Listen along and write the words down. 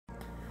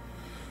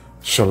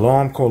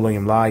Shalom,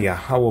 Kolayim La,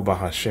 Yahweh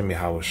Bahashem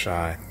Yahweh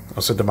Shai.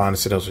 Also, the bond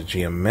said, also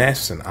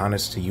GMS, and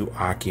honest to you,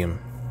 Akim.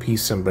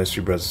 Peace and bless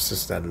you, brothers and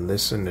sisters that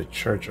listen. The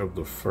church of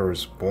the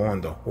firstborn,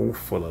 the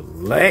hopeful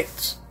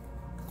elect.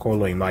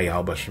 Kolayim La,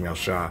 Yahweh Bahashem Yahweh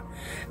Shai.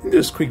 In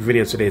this quick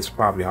video today, it's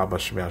probably Yahweh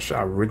Bahashem Yahweh Shai.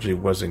 I originally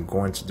wasn't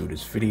going to do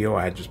this video.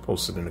 I had just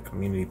posted in a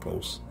community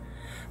post.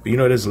 But you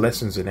know, there's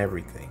lessons in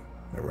everything,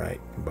 all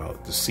right?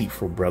 About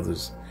deceitful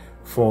brothers,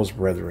 false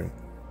brethren,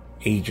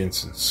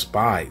 agents, and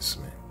spies,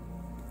 man.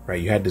 Right,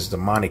 you had this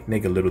demonic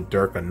nigga, Little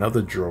Dirk,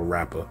 another drill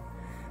rapper.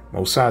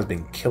 Mosai's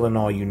been killing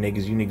all you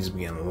niggas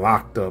being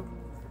locked up.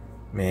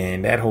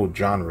 Man, that whole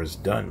genre is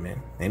done,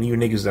 man. Any of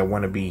you niggas that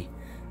want to be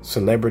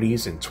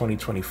celebrities in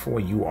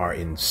 2024, you are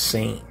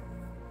insane.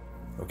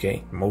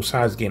 Okay?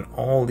 Mosai's getting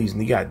all these,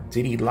 you got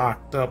Diddy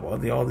locked up, all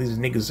these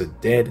niggas are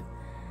dead.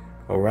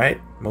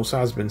 Alright?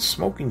 Mosai's been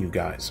smoking you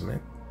guys,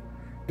 man.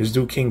 This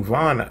dude, King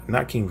Von,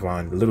 not King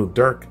Von, Little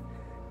Dirk,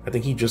 I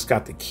think he just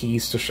got the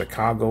keys to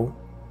Chicago.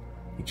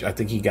 I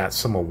think he got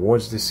some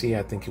awards this year.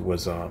 I think it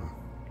was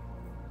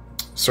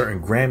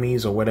certain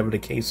Grammys or whatever the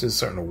case is,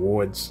 certain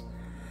awards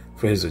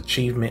for his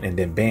achievement. And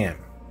then bam,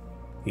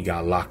 he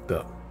got locked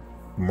up.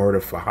 Murder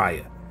for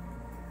hire.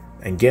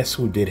 And guess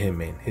who did him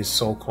in? His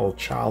so-called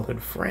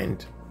childhood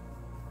friend.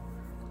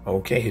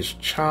 Okay, his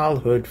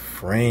childhood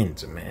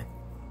friend, man.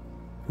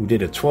 Who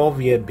did a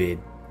 12-year bid.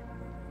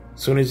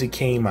 As soon as he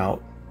came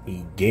out,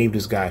 he gave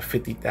this guy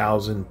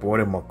 $50,000,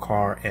 bought him a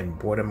car, and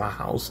bought him a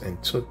house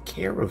and took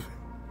care of him.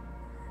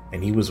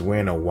 And he was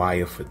wearing a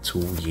wire for 2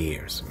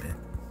 years, man.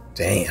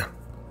 Damn.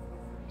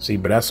 See,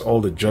 but that's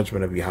all the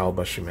judgment of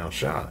Yahweh Bahashem Yahweh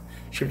Shai.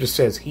 Scripture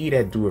says, he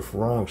that doeth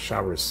wrong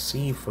shall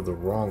receive for the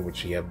wrong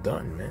which he have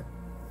done, man.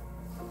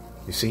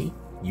 You see?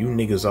 You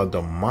niggas are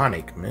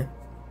demonic, man.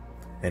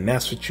 And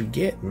that's what you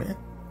get, man.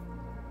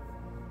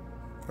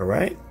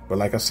 Alright? But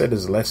like I said,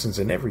 there's lessons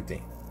in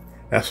everything.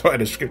 That's why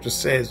the scripture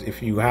says,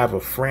 if you have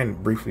a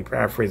friend, briefly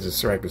paraphrasing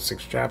Sirach the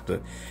 6th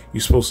chapter, you're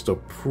supposed to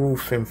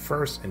prove him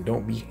first and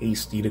don't be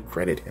hasty to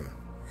credit him.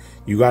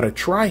 You got to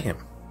try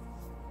him.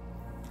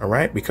 All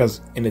right?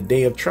 Because in the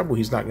day of trouble,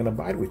 he's not going to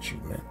abide with you,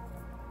 man.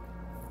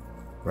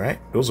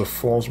 Right? Those are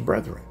false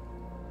brethren.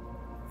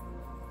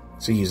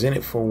 See, he's in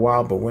it for a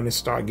while, but when it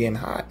start getting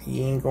hot,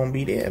 he ain't going to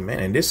be there, man.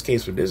 In this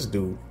case with this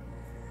dude,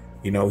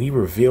 you know, he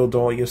revealed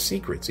all your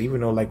secrets,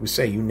 even though, like we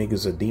say, you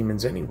niggas are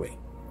demons anyway.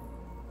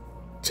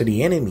 To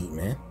the enemy,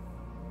 man.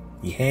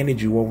 He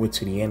handed you over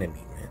to the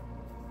enemy, man.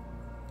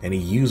 And he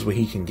used what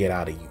he can get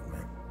out of you,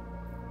 man.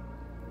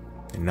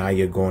 And now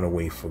you're going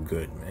away for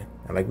good, man.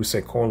 And like we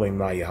said, call him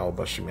now Yahweh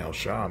Bahashem Yahweh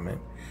Shai,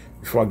 man.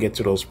 Before I get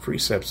to those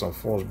precepts on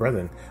false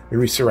brethren, we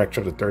read Sirach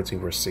chapter 13,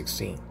 verse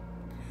 16.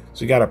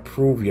 So you got to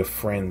prove your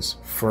friends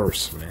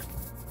first, man.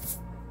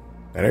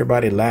 Let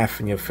everybody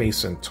laugh in your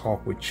face and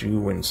talk with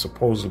you and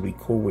supposedly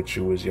cool with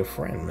you as your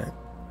friend, man.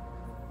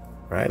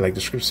 Right? Like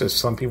the scripture says,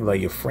 some people are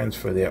your friends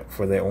for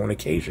their own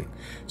occasion.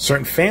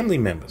 Certain family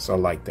members are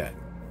like that.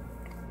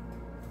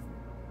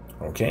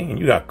 Okay? And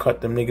you got to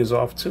cut them niggas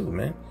off too,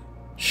 man.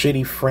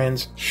 Shitty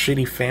friends,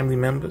 shitty family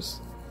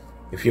members.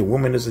 If your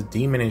woman is a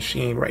demon and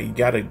she ain't right, you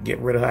got to get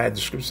rid of her. The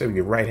scripture says, if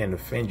your right hand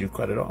offends you,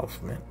 cut it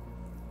off, man.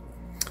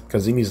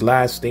 Because in these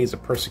last days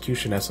of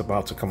persecution that's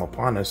about to come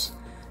upon us,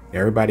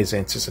 everybody's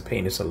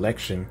anticipating this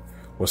election,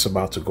 what's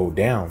about to go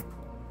down.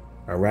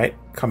 All right?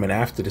 Coming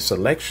after this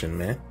election,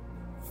 man.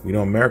 We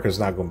know America's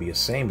not going to be the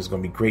same. It's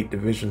going to be great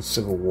division,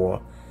 civil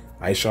war.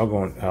 Aisha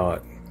going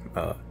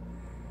to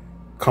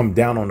come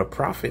down on the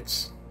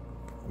prophets.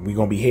 We're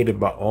going to be hated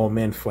by all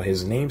men for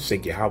his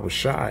namesake, Yahweh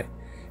Shai.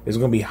 There's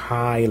going to be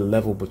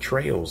high-level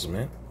betrayals,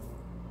 man.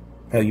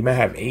 Hell, you might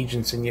have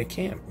agents in your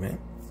camp, man.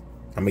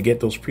 I'm going to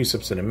get those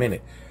precepts in a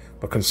minute.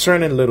 But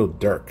concerning Little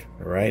Dirk,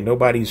 all right?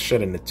 Nobody's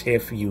shedding a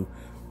tear for you.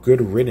 Good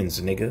riddance,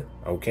 nigga,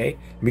 okay?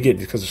 Let me get,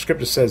 because the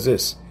scripture says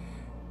this.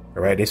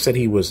 All right, they said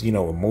he was, you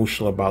know,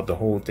 emotional about the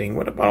whole thing.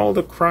 What about all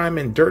the crime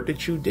and dirt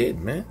that you did,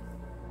 man?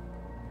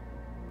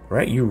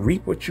 Right? You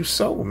reap what you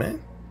sow,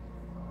 man.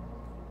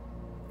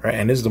 Right?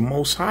 And it's the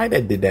Most High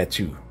that did that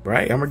to you,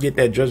 right? I'm going to get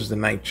that Judges the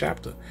 9th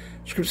chapter.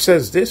 Scripture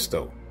says this,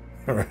 though.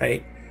 All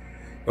right?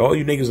 All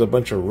you niggas are a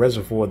bunch of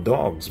reservoir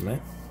dogs,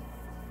 man.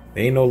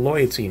 There ain't no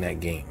loyalty in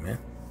that game, man.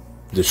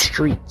 The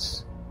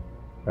streets.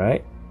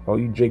 Right? All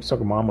you Jakes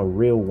talking about, I'm a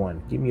real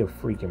one. Give me a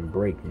freaking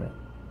break, man.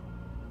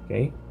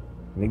 Okay?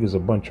 Niggas a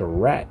bunch of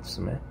rats,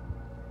 man.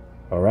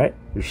 All right?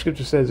 The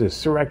scripture says this,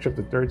 Sirach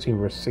chapter 13,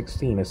 verse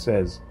 16. It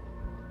says,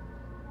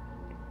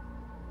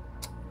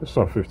 let's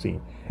start 15.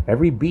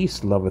 Every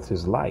beast loveth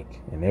his like,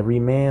 and every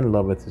man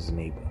loveth his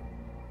neighbor.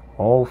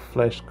 All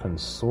flesh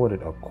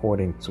consorted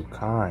according to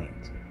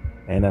kind,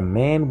 and a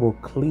man will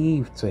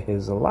cleave to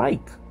his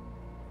like.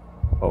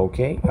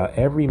 Okay?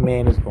 Every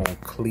man is going to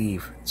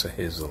cleave to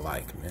his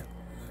alike, man.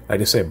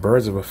 Like I said,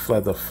 birds of a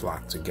feather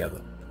flock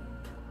together.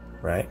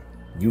 Right?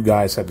 You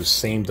guys have the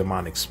same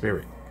demonic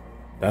spirit.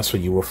 That's why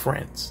you were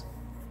friends.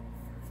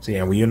 See,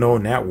 and when you know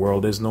in that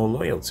world, there's no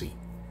loyalty.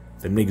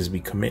 Them niggas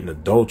be committing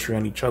adultery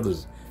on each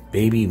other's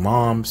baby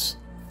moms,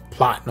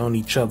 plotting on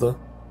each other.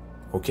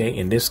 Okay,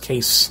 in this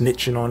case,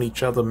 snitching on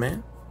each other,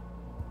 man.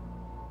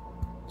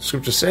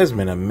 Scripture says,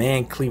 man, a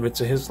man cleaveth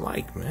to his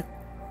like, man.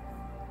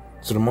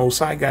 So the Most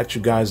High got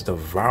you guys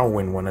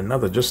devouring one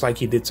another, just like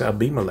he did to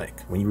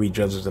Abimelech when you read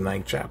Judges, the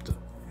 9th chapter.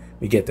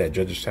 We get that,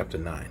 Judges chapter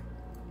 9.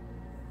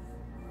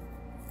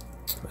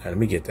 Let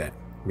me get that.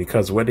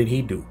 Because what did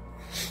he do?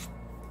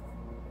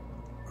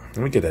 Let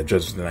me get that,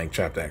 Judges, the 9th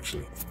chapter,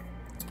 actually.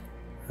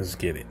 Let's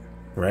get it.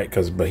 Right?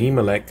 Because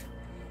Abimelech,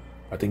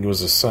 I think it was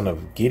the son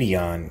of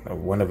Gideon,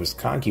 one of his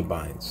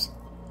concubines.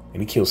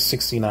 And he killed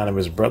 69 of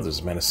his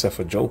brothers, man, except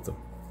for Jotham.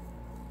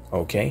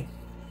 Okay?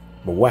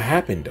 But what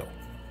happened, though?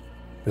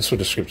 This is what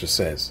the scripture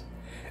says.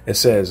 It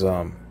says,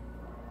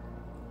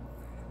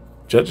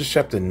 Judges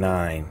chapter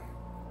 9,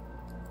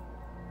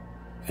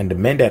 and the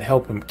men that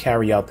help him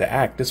carry out the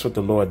act, this is what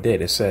the Lord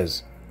did. It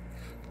says,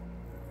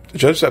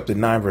 Judges chapter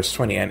 9, verse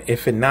 20, and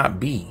if it not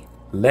be,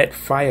 let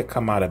fire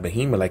come out of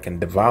Abimelech and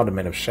devour the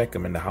men of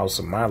Shechem in the house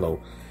of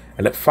Milo,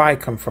 and let fire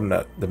come from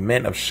the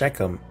men of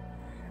Shechem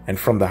and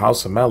from the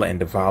house of Milo and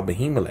devour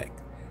Abimelech.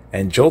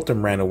 And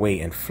Jotham ran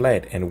away and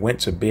fled and went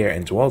to Beer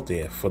and dwelt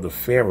there for the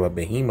fear of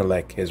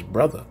Abimelech, his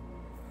brother.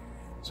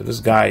 So this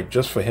guy,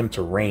 just for him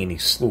to reign, he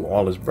slew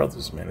all his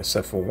brothers, man,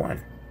 except for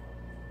one.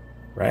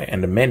 Right?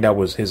 And the men that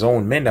was his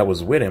own men that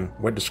was with him,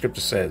 what the scripture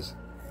says.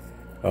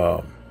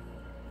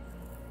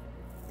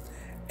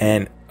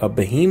 And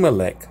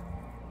Abimelech,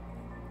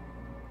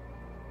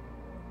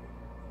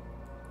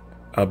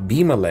 and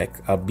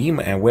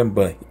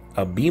when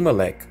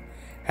Abimelech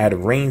had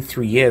reigned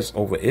 3 years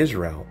over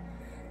Israel,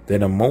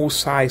 then the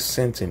Most High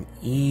sent an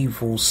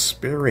evil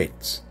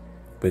spirit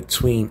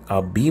between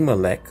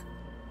Abimelech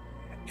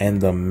and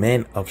the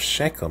men of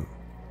Shechem.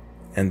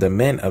 And the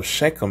men of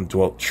Shechem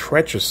dwelt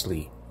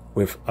treacherously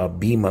with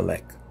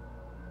Abimelech.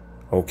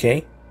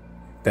 Okay?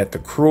 That the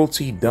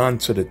cruelty done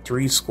to the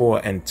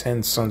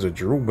 70 sons of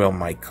Jerubbaal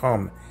might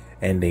come,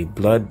 and their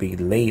blood be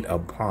laid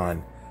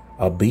upon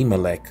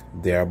Abimelech,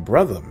 their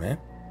brother, man.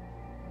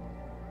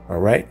 All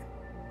right?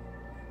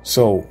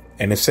 So,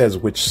 and it says,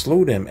 which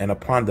slew them, and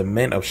upon the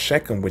men of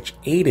Shechem, which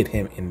aided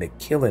him in the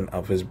killing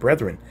of his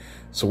brethren.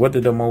 So what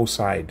did the Most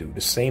High do?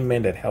 The same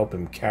men that helped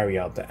him carry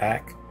out the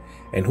act.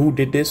 And who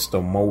did this?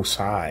 The Most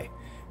High.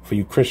 For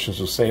you Christians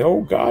who say,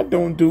 oh, God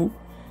don't do.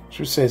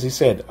 He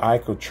said, I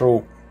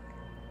control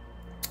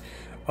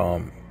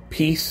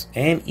peace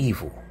and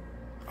evil.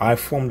 I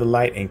form the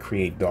light and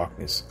create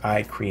darkness.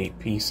 I create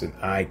peace and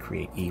I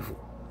create evil.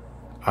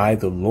 I,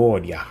 the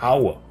Lord,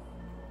 Yahweh,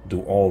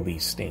 do all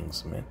these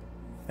things, man.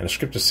 And the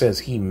scripture says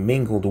he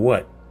mingled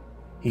what?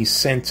 He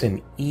sent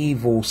an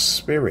evil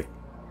spirit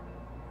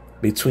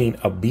between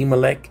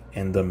Abimelech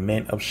and the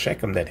men of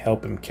Shechem that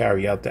helped him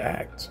carry out the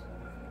act.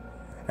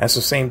 That's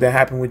the same that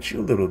happened with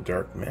you, little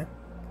Dirk, man.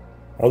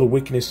 All the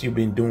wickedness you've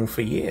been doing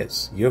for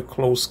years. Your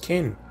close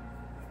kin,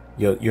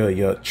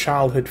 your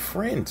childhood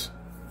friend,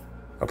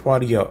 a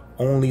part of your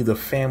only the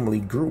family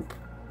group,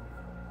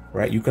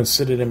 right? You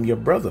consider him your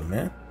brother,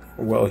 man.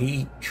 Well,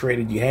 he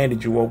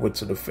handed you over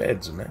to the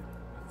feds, man.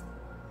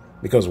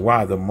 Because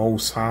why? The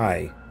Most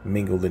High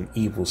mingled an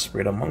evil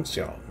spirit amongst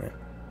y'all, man.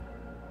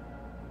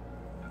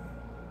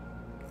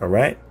 All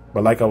right?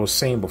 But like I was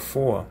saying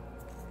before,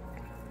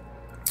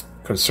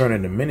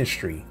 concerning the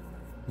ministry,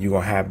 you're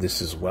going to have this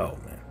as well,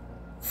 man.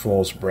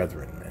 False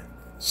brethren, man.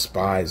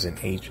 Spies and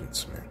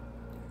agents, man.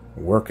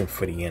 Working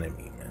for the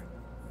enemy, man.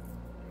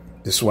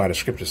 This is why the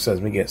scripture says,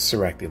 let me get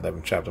Sirach, the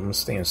 11th chapter. I'm going to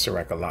stay in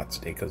Sirach a lot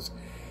today because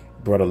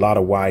it brought a lot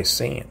of wise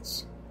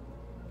sayings.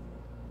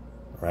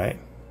 Right?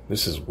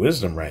 This is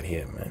wisdom right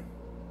here, man.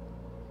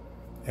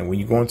 And when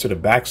you go into the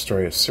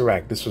backstory of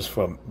Sirach, this was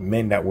for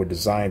men that were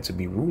designed to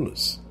be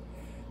rulers.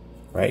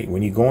 Right?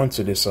 When you go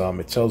into this,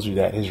 it tells you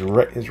that his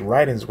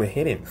writings were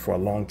hidden for a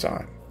long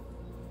time.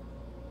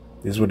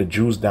 These were the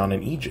Jews down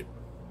in Egypt.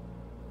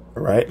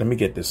 All right? Let me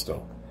get this,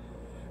 though.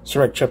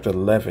 Sirach chapter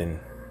 11.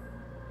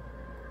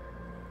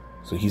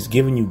 So he's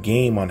giving you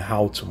game on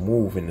how to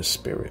move in the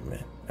spirit,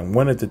 man. And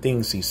one of the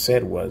things he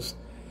said was,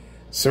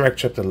 Sirach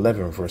chapter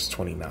 11, verse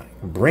 29.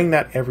 Bring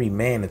not every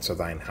man into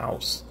thine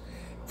house,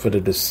 for the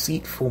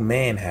deceitful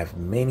man have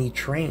many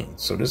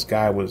trains. So this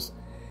guy was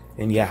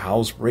in your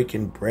house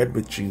breaking bread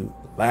with you,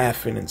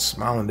 laughing and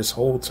smiling this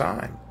whole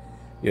time.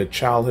 Your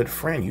childhood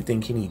friend. You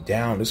think he need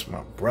down. This is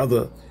my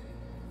brother.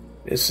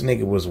 This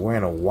nigga was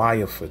wearing a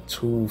wire for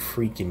 2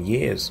 freaking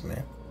years,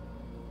 man.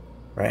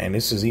 Right? And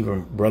this is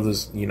even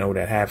brothers, you know,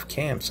 that have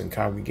camps and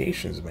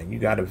congregations, man. You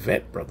got to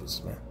vet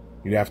brothers, man.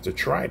 You have to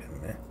try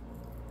them, man.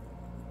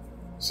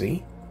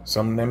 See?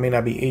 Some of them may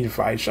not be agent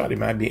for Aisha. They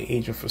might be an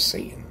agent for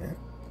Satan, man.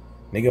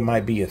 Nigga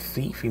might be a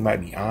thief. He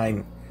might be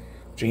eyeing.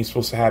 You ain't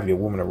supposed to have your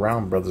woman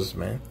around, brothers,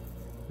 man.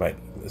 But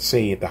let's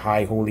say at the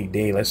high holy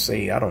day, let's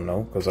say, I don't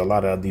know, because a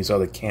lot of these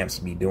other camps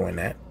be doing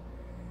that.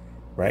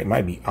 Right?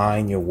 Might be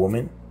eyeing your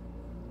woman.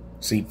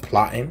 See,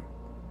 plotting.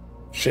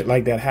 Shit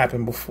like that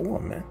happened before,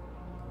 man.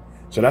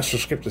 So that's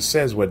what scripture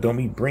says. Well, don't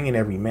be bringing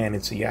every man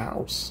into your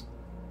house.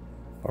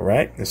 All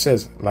right? It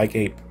says, like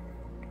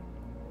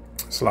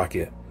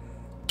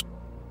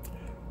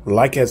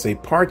as a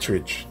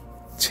partridge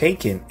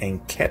taken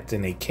and kept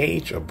in a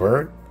cage, a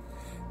bird,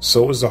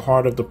 So is the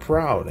heart of the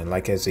proud, and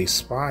like as a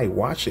spy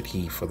watcheth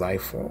he for thy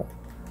fall.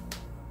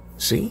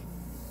 See?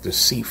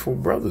 Deceitful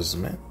brothers,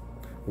 man.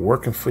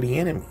 Working for the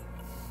enemy.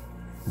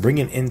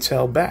 Bringing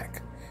intel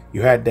back.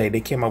 You had that,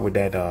 they came up with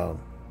that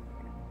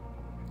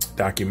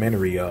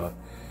documentary,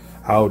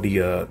 how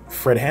the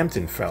Fred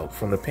Hampton felt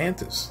from the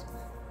Panthers.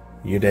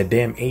 You're that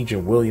damn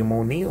agent William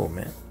O'Neill,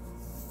 man.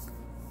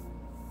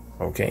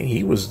 Okay,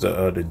 he was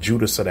the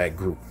Judas of that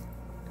group.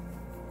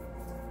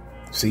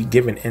 See,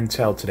 giving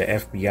intel to the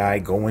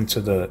FBI, going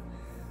to the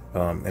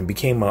and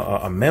became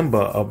a member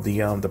of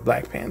the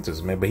Black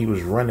Panthers, man. But he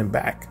was running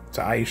back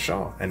to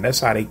Aisha, and that's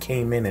how they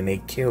came in and they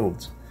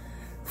killed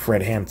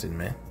Fred Hampton,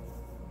 man,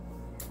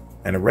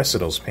 and the rest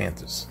of those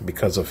Panthers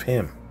because of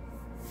him.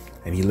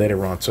 And he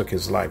later on took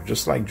his life,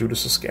 just like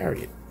Judas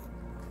Iscariot.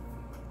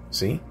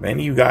 See,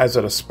 many of you guys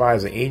are the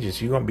spies and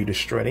agents. You're gonna be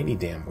destroyed any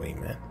damn way,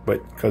 man.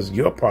 But because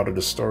you're part of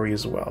the story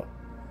as well.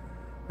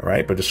 All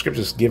right, but the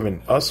scripture's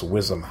giving us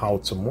wisdom how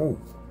to move.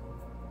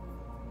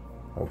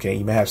 Okay,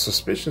 you may have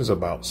suspicions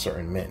about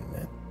certain men,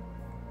 man.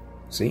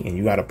 See, and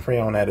you got to pray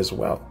on that as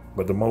well.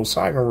 But the Most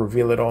High gonna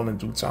reveal it all in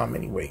due time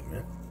anyway,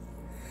 man.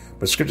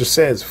 But scripture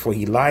says, for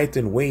he lieth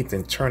in wait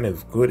and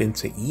turneth good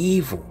into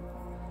evil,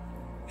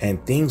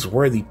 and things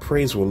worthy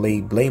praise will lay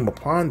blame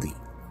upon thee.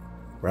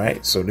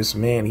 Right? So this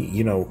man,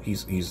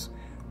 he's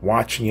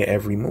watching your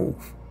every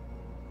move.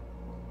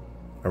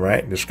 All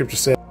right? The scripture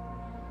says,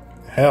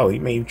 hell, he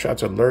may try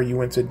to lure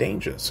you into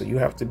danger. So you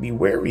have to be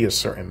wary of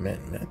certain men,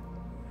 man.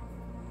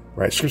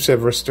 Right? Scripture said,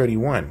 verse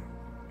 31.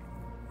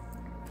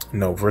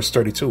 No, verse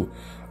 32.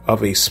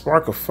 Of a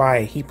spark of fire,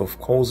 a heap of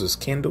coals is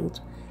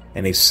kindled,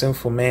 and a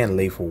sinful man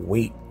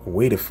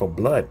waiteth for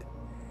blood.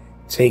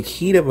 Take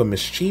heed of a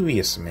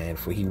mischievous man,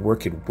 for he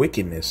worketh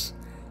wickedness,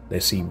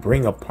 lest he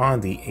bring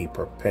upon thee a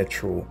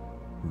perpetual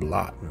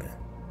blot, man.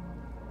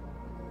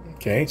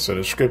 Okay, so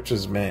the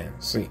scriptures, man,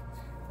 see,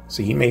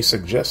 he may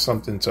suggest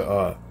something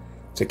to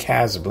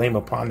cast blame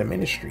upon the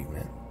ministry,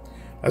 man.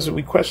 That's what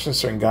we question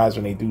certain guys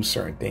when they do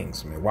certain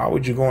things, man. Why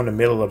would you go in the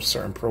middle of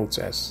certain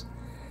protests?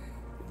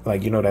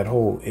 Like, that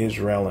whole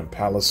Israel and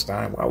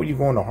Palestine. Why would you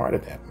go in the heart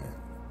of that, man?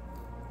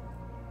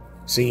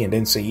 See, and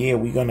then say, yeah,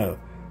 we're gonna,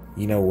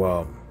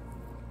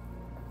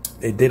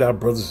 they did our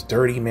brothers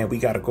dirty, man. We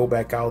got to go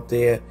back out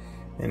there.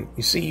 And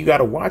you see, you got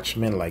to watch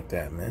men like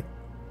that, man.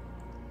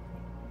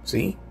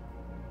 See?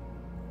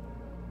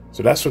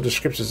 So that's what the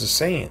scriptures are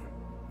saying.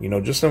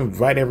 Just don't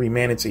invite every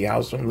man into your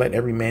house. Don't let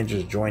every man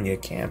just join your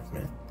camp,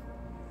 man.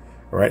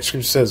 All right.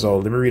 Scripture says,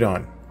 let me read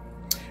on.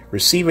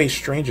 Receive a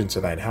stranger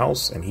into thine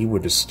house, and he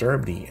will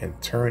disturb thee and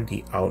turn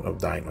thee out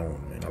of thine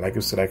own, man. Like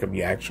I said, that could be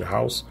your actual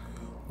house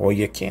or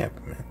your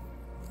camp, man.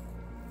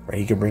 Right?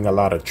 He can bring a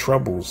lot of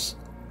troubles,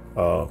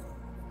 to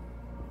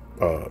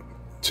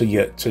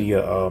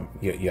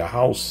your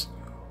house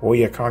or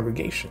your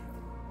congregation.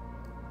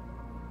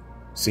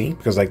 See,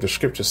 because like the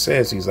scripture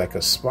says, he's like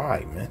a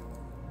spy, man.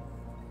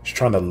 He's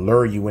trying to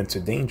lure you into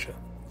danger.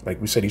 Like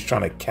we said, he's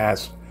trying to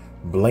cast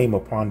blame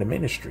upon the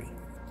ministry.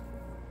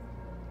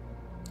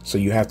 So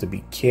you have to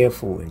be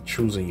careful in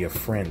choosing your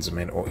friends,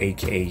 man, or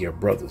AKA your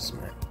brothers,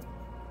 man.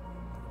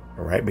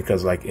 All right,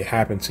 because like it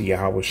happened to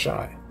Yahweh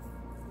Shai.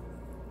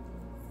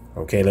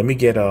 Okay, let me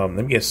get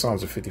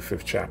Psalms the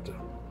 55th chapter.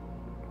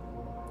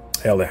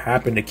 Hell, it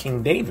happened to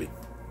King David.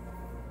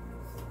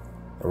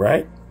 All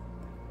right?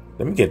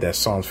 Let me get that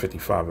Psalms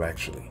 55,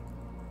 actually.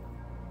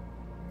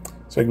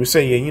 So like we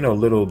say, yeah,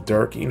 little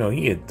Dirk, he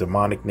a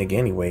demonic nigga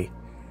anyway.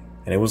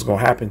 And it was going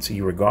to happen to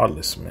you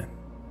regardless, man.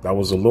 That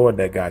was the Lord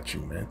that got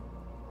you, man.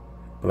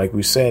 But like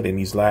we said, in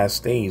these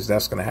last days,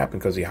 that's going to happen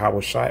because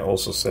Yahweh Shai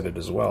also said it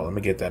as well. Let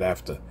me get that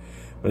after.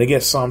 Let me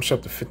get Psalm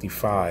chapter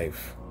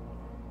 55,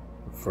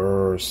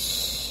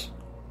 verse,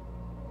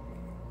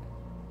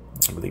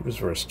 I believe it's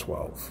verse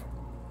 12.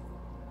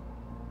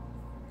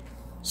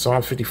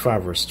 Psalm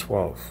 55, verse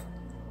 12.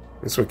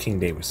 This is what King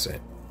David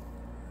said.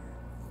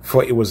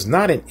 For it was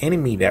not an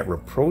enemy that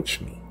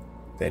reproached me,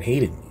 that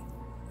hated me.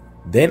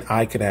 Then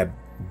I could have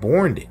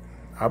borne it.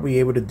 I'll be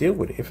able to deal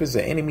with it. If it's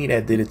an enemy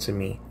that did it to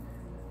me,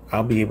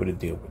 I'll be able to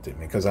deal with it,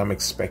 man, because I'm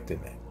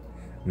expecting that.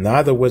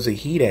 Neither was it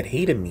he that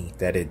hated me,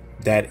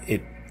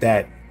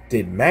 that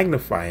did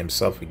magnify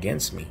himself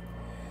against me.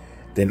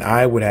 Then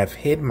I would have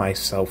hid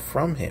myself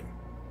from him.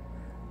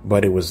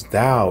 But it was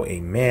thou, a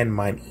man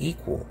mine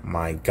equal,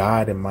 my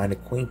God and mine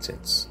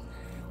acquaintance.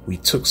 We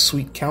took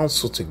sweet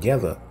counsel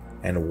together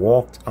and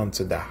walked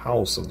unto the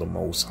house of the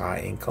Most High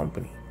in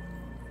company.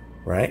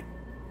 Right?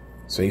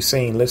 So he's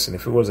saying, listen,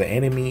 if it was an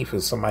enemy, if it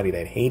was somebody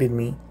that hated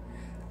me,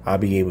 I'll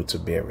be able to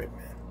bear it,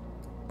 man.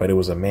 But it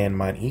was a man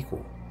mine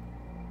equal.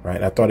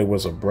 Right? I thought it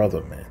was a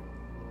brother, man.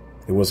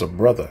 It was a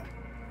brother,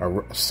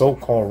 a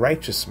so-called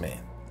righteous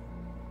man,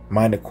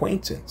 mine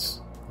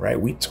acquaintance. Right?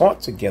 We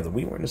taught together.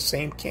 We were in the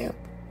same camp.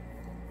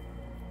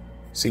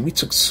 See, we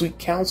took sweet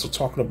counsel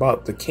talking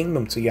about the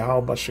kingdom to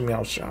Yahweh Bashem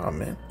Yahushua,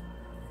 man.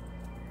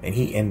 And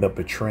he ended up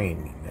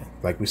betraying me, man.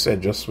 Like we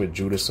said, just with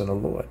Judas and the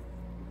Lord.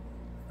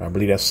 I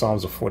believe that's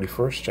Psalms the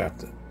 41st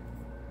chapter.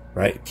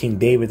 Right? King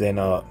David and,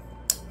 how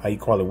you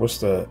call it? What's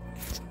the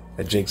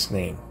Jake's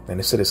name. And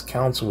it said his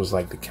counsel was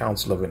like the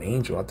counsel of an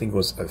angel. I think it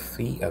was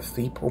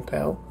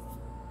Athipopel,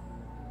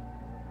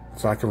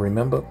 if I can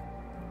remember.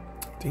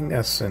 I think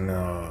that's in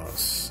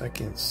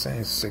 2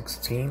 Samuel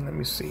 16. Let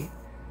me see.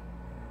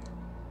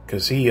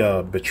 Because he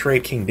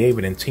betrayed King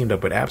David and teamed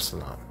up with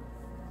Absalom.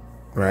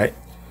 Right?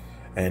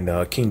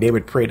 And King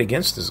David prayed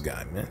against this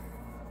guy, man.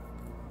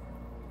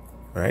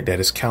 Right? That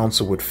his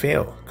counsel would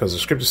fail. Because the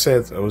scripture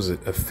says, it was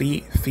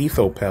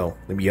Athipopel.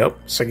 Let me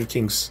up.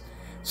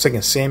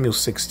 2 Samuel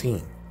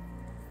 16.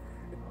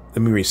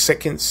 Let me read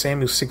 2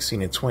 Samuel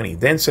 16 and 20.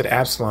 Then said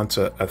Absalom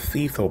to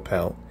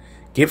Athipopel,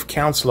 give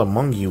counsel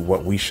among you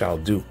what we shall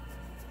do.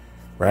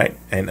 Right?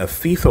 And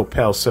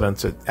Athipopel said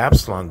unto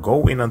Absalom,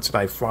 go in unto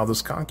thy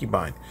father's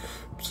concubine.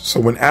 So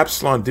when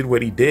Absalom did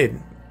what he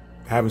did,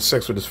 having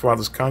sex with his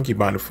father's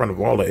concubine in front of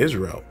all of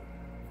Israel,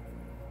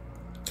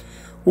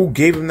 who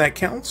gave him that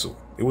counsel?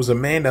 It was a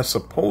man that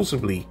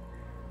supposedly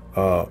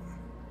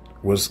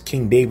was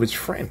King David's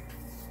friend.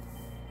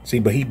 See,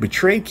 but he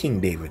betrayed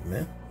King David,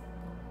 man.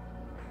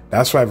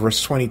 That's why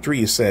verse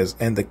 23, it says,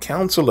 and the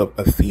counsel of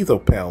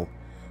Athipopel,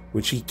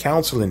 which he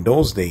counseled in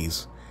those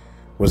days,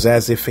 was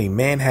as if a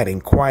man had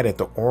inquired at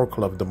the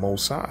oracle of the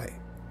Most High.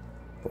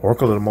 The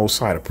oracle of the Most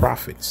High, the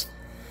prophets.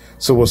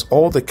 So was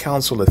all the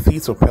counsel of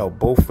Athipopel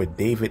both for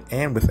David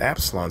and with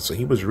Absalom. So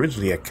he was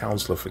originally a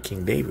counselor for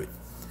King David.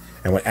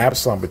 And when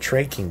Absalom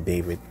betrayed King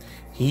David,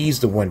 he's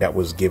the one that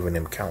was giving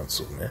him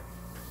counsel, man.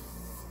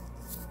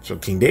 So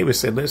King David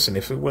said, listen,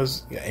 if it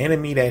was an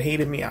enemy that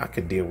hated me, I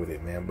could deal with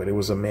it, man. But it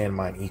was a man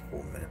mine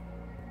equal, man.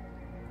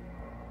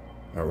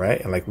 All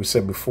right. And like we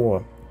said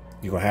before,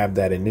 you're going to have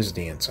that in this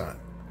day and time.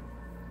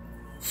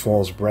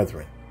 False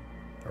brethren.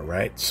 All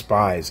right.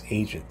 Spies,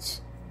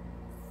 agents,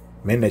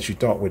 men that you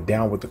thought were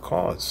down with the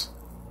cause,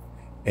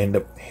 end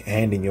up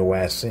handing your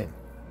ass in.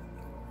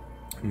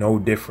 No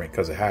different,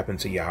 because it happened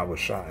to Yahweh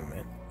Shai,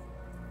 man.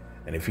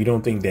 And if you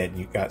don't think that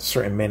you got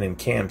certain men in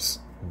camps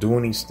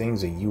doing these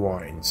things, and you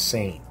are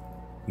insane.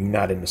 You're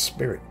not in the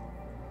spirit.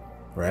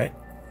 Right?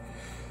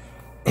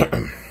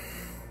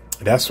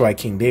 That's why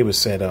King David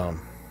said,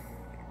 Psalm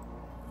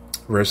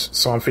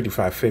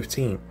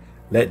 55:15,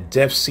 let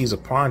death seize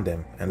upon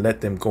them, and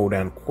let them go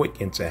down quick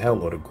into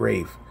hell or the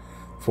grave,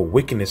 for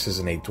wickedness is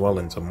in their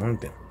dwellings among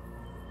them.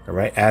 All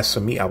right. As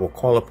for me, I will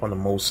call upon the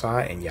Most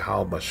High, and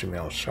Yahweh B'Shem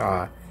El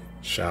Shai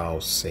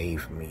shall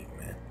save me,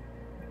 man.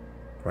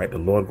 All right. The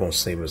Lord gonna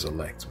save his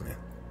elect, man.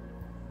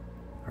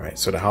 All right.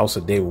 So the house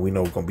of David, we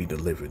know, gonna be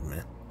delivered,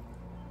 man.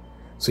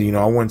 So,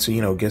 I want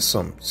to, get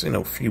some,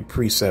 few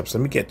precepts.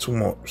 Let me get 2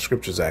 more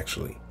scriptures,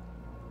 actually.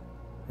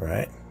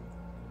 Right.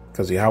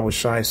 Because Yahweh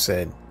Shai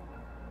said,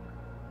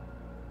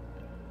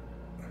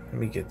 let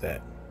me get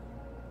that.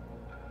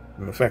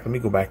 In fact, let me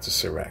go back to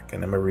Sirach,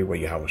 and I'm going to read what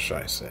Yahweh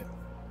Shai said.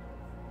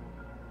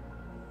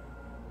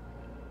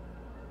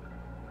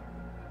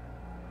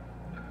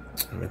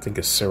 I think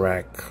it's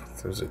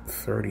Sirach, was it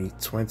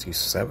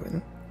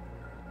 30:27?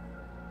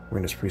 We're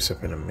in this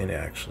precept in a minute,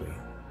 actually.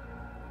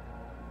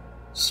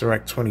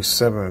 Sirach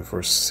 27,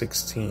 verse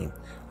 16.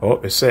 Oh,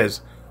 it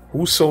says,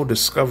 whoso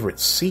discovereth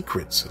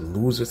secrets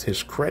loseth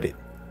his credit,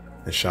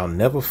 and shall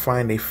never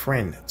find a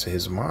friend to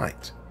his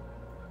mind.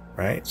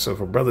 Right? So if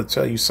a brother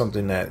tell you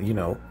something that,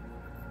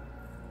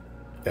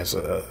 that's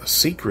a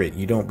secret,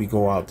 you don't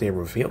go out there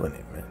revealing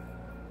it, man.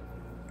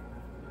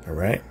 All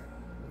right?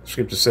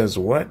 Scripture says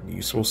what?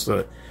 You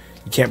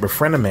can't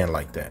befriend a man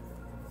like that.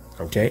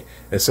 Okay?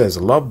 It says,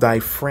 love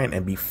thy friend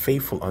and be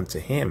faithful unto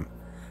him.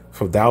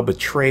 For thou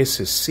betrayest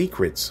his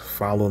secrets,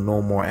 follow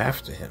no more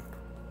after him.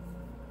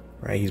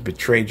 Right? He's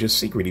betrayed your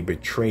secret. He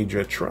betrayed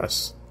your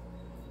trust.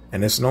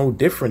 And it's no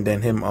different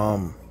than him,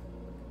 what's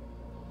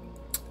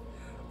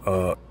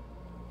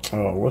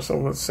I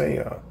going to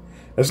say?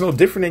 It's no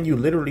different than you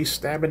literally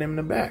stabbing him in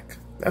the back.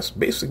 That's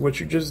basically what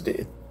you just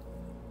did.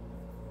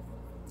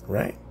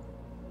 Right?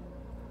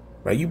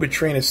 Right? You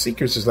betraying his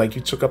secrets is like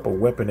you took up a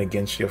weapon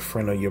against your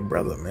friend or your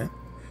brother, man.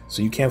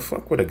 So you can't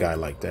fuck with a guy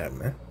like that,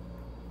 man.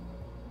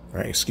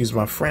 Right? Excuse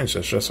my French.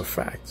 That's just a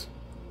fact.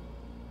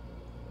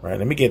 Right?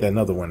 Let me get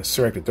another one. It's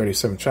Sirach, the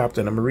 37th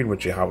chapter, and I'm going to read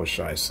what Yahweh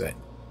Shai said.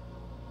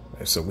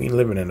 Right? So we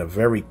living in a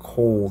very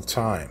cold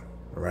time.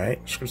 Right?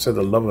 Scripture says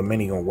the love of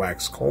many gonna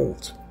wax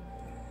cold.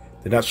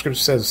 The scripture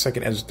says in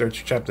 2 Ezra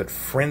 13th chapter that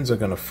friends are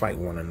gonna fight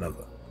one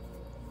another.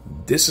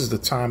 This is the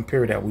time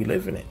period that we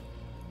living in.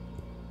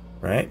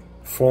 Right?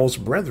 False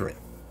brethren.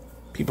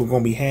 People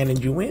gonna be handing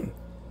you in.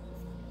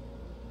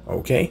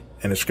 Okay?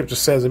 And the scripture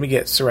says, let me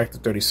get Sirach the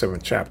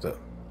 37th chapter,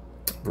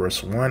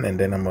 verse 1, and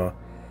then I'm gonna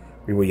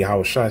read what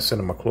Yahweh Shai said.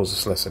 I'm gonna close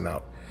this lesson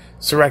out.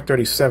 Sirach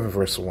 37,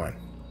 verse 1.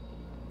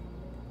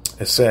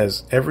 It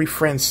says, every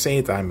friend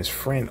saith I am his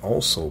friend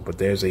also, but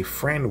there's a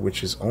friend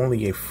which is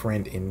only a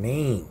friend in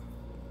name.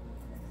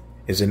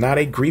 Is it not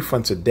a grief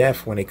unto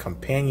death when a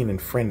companion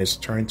and friend is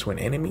turned to an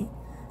enemy?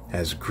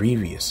 That's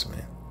grievous,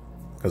 man.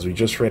 Because we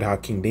just read how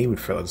King David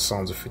fell in the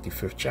Psalms of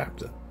 55th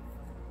chapter.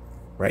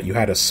 Right? You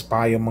had a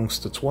spy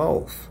amongst the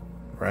 12.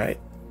 Right?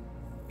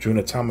 During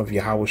the time of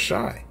Yahweh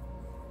Shai.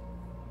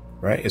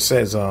 Right? It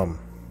says,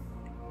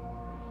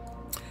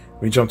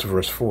 we jump to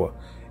verse 4.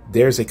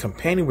 There's a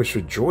companion which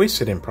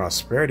rejoiceth in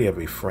prosperity of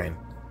a friend,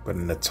 but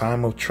in the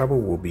time of trouble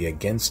will be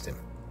against him.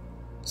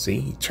 See,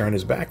 he turned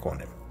his back on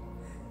him.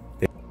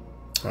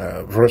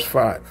 Verse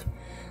 5.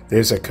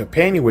 There's a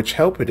companion which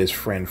helpeth his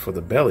friend for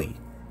the belly,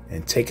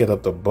 and taketh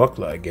up the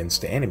buckler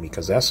against the enemy,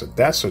 because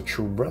that's a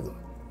true brother.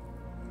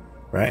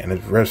 Right? And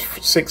verse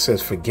 6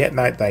 says, forget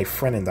not thy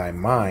friend in thy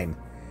mind,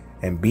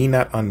 and be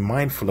not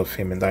unmindful of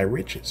him in thy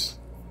riches.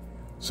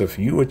 So if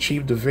you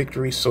achieve the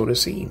victory, so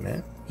does he,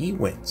 man. He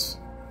wins.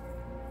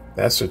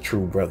 That's a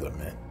true brother,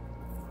 man.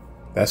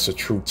 That's a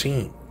true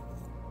team.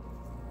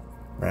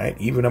 Right?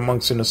 Even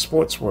amongst in the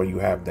sports world, you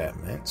have that,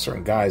 man.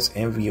 Certain guys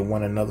envy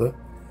one another,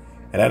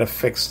 and that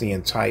affects the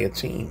entire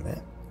team,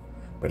 man.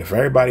 But if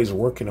everybody's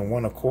working in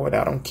one accord,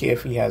 I don't care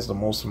if he has the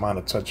most amount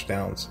of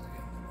touchdowns.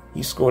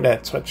 He scored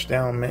that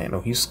touchdown, man,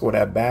 or he scored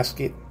that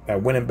basket,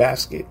 that winning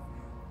basket.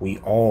 We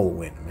all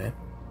win, man.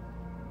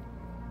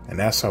 And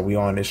that's how we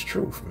are in this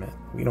truth, man.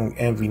 We don't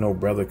envy no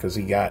brother because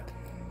he got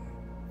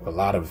a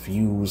lot of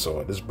views,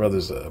 or this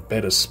brother's a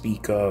better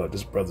speaker, or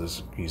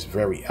this he's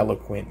very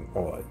eloquent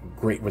or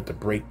great with the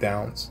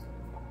breakdowns.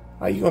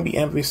 How you gonna be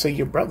envious of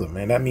your brother,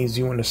 man? That means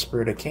you in the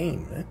spirit of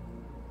Cain, man.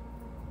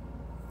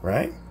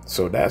 Right?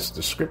 So that's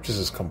the scriptures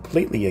is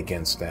completely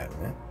against that,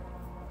 man.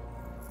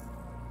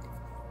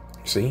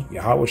 See,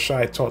 Yahweh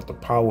Shai taught the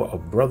power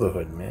of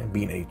brotherhood, man,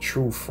 being a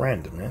true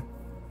friend, man.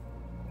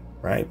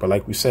 Right? But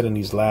like we said, in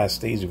these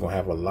last days, you're gonna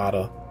have a lot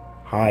of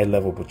high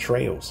level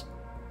betrayals.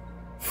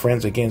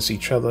 Friends against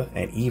each other,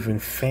 and even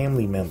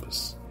family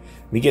members.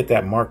 We get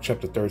that Mark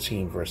chapter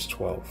 13, verse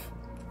 12.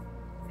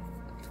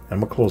 I'm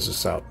going to close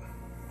this out.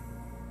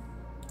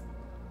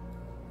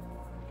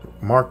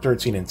 Mark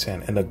 13 and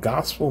 10. And the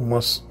gospel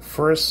must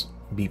first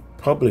be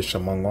published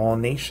among all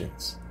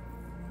nations.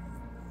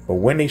 But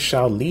when they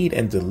shall lead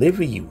and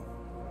deliver you.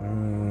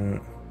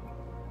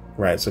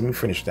 Right, so let me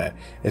finish that.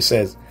 It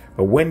says,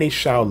 but when they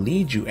shall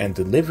lead you and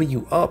deliver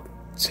you up,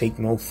 take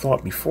no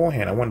thought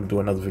beforehand. I want to do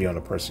another video on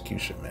the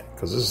persecution, man,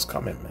 because this is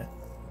coming, man.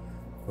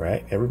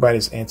 Right?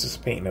 Everybody's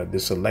anticipating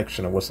this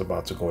election of what's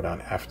about to go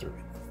down after it.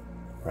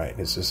 Right?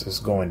 It's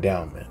going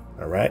down, man.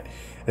 All right?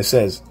 It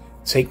says,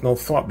 take no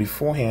thought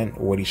beforehand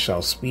what he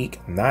shall speak,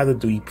 neither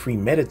do ye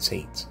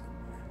premeditate.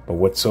 But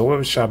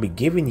whatsoever shall be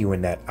given you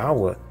in that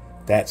hour,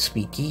 that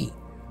speak ye.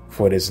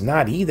 For it is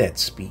not ye that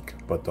speak,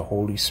 but the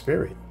Holy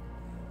Spirit.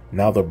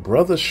 Now the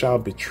brother shall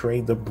betray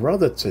the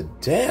brother to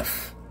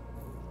death.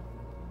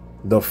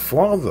 The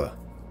father,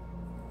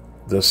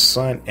 the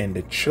son, and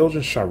the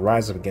children shall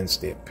rise up against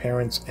their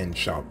parents, and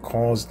shall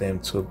cause them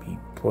to be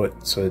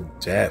put to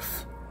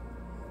death.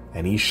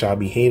 And he shall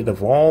be hated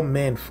of all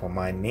men for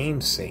my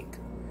name's sake.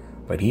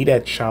 But he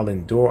that shall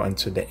endure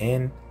unto the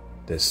end,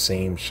 the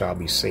same shall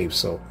be saved.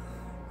 So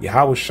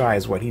Yahweh Shai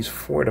is what he's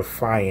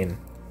fortifying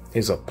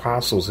his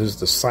apostles, his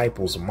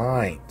disciples'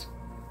 mind.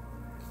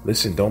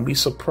 Listen, don't be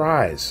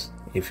surprised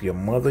if your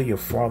mother, your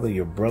father,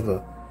 your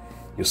brother,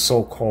 your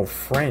so-called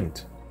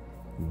friend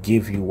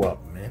give you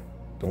up, man.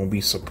 Don't be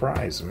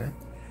surprised, man.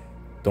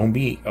 Don't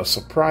be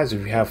surprised if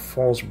you have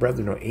false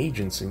brethren or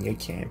agents in your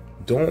camp.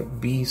 Don't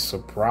be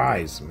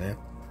surprised, man.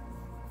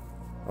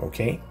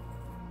 Okay?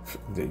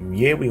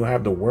 Yeah, we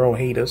have the world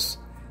hate us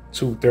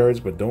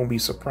 2/3, but don't be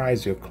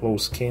surprised you're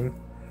close kin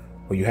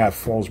or you have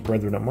false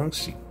brethren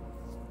amongst you.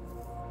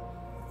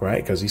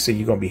 Right? Because he said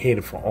you're going to be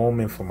hated for all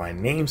men for my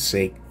name's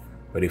sake,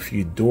 but if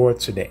you endure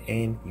to the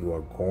end, you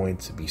are going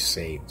to be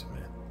saved,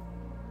 man.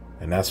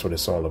 And that's what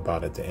it's all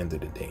about at the end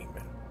of the day,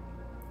 man.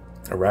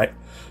 All right.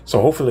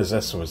 So hopefully this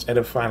lesson was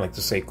edifying. Like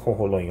to say,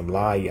 Koholoyim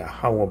La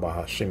Yahweh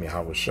Bahashim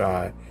Yahweh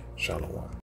Shai. Shalom.